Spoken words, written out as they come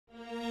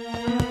Hello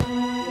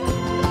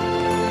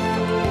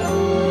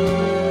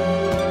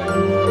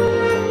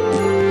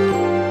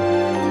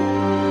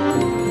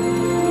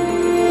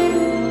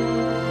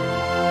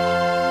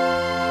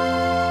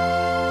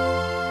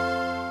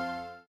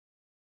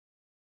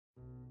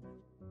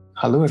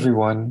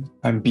everyone,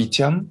 I'm Bee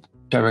Thiam,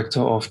 director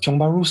of Tiong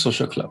Bahru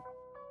Social Club,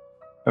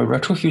 a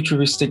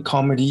retrofuturistic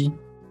comedy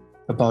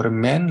about a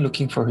man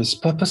looking for his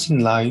purpose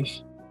in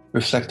life,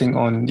 reflecting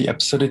on the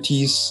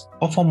absurdities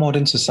of our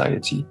modern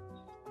society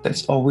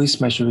that's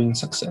always measuring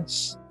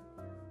success.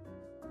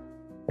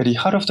 At the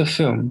heart of the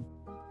film,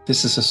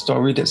 this is a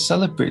story that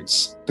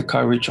celebrates the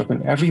courage of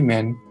an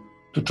everyman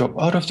to drop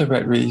out of the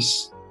rat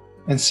race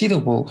and see the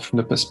world from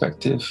the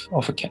perspective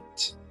of a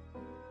cat.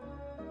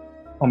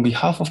 On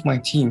behalf of my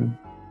team,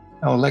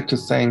 I would like to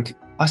thank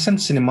ASEAN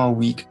Cinema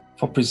Week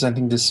for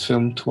presenting this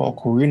film to our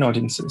Korean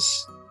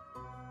audiences.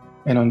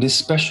 And on this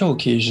special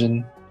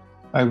occasion,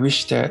 I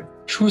wish that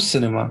through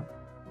cinema,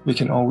 we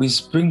can always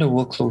bring the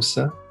world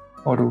closer,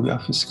 although we are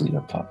physically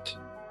apart.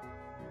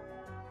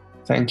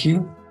 Thank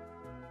you,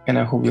 and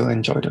I hope you'll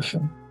enjoy the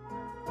film.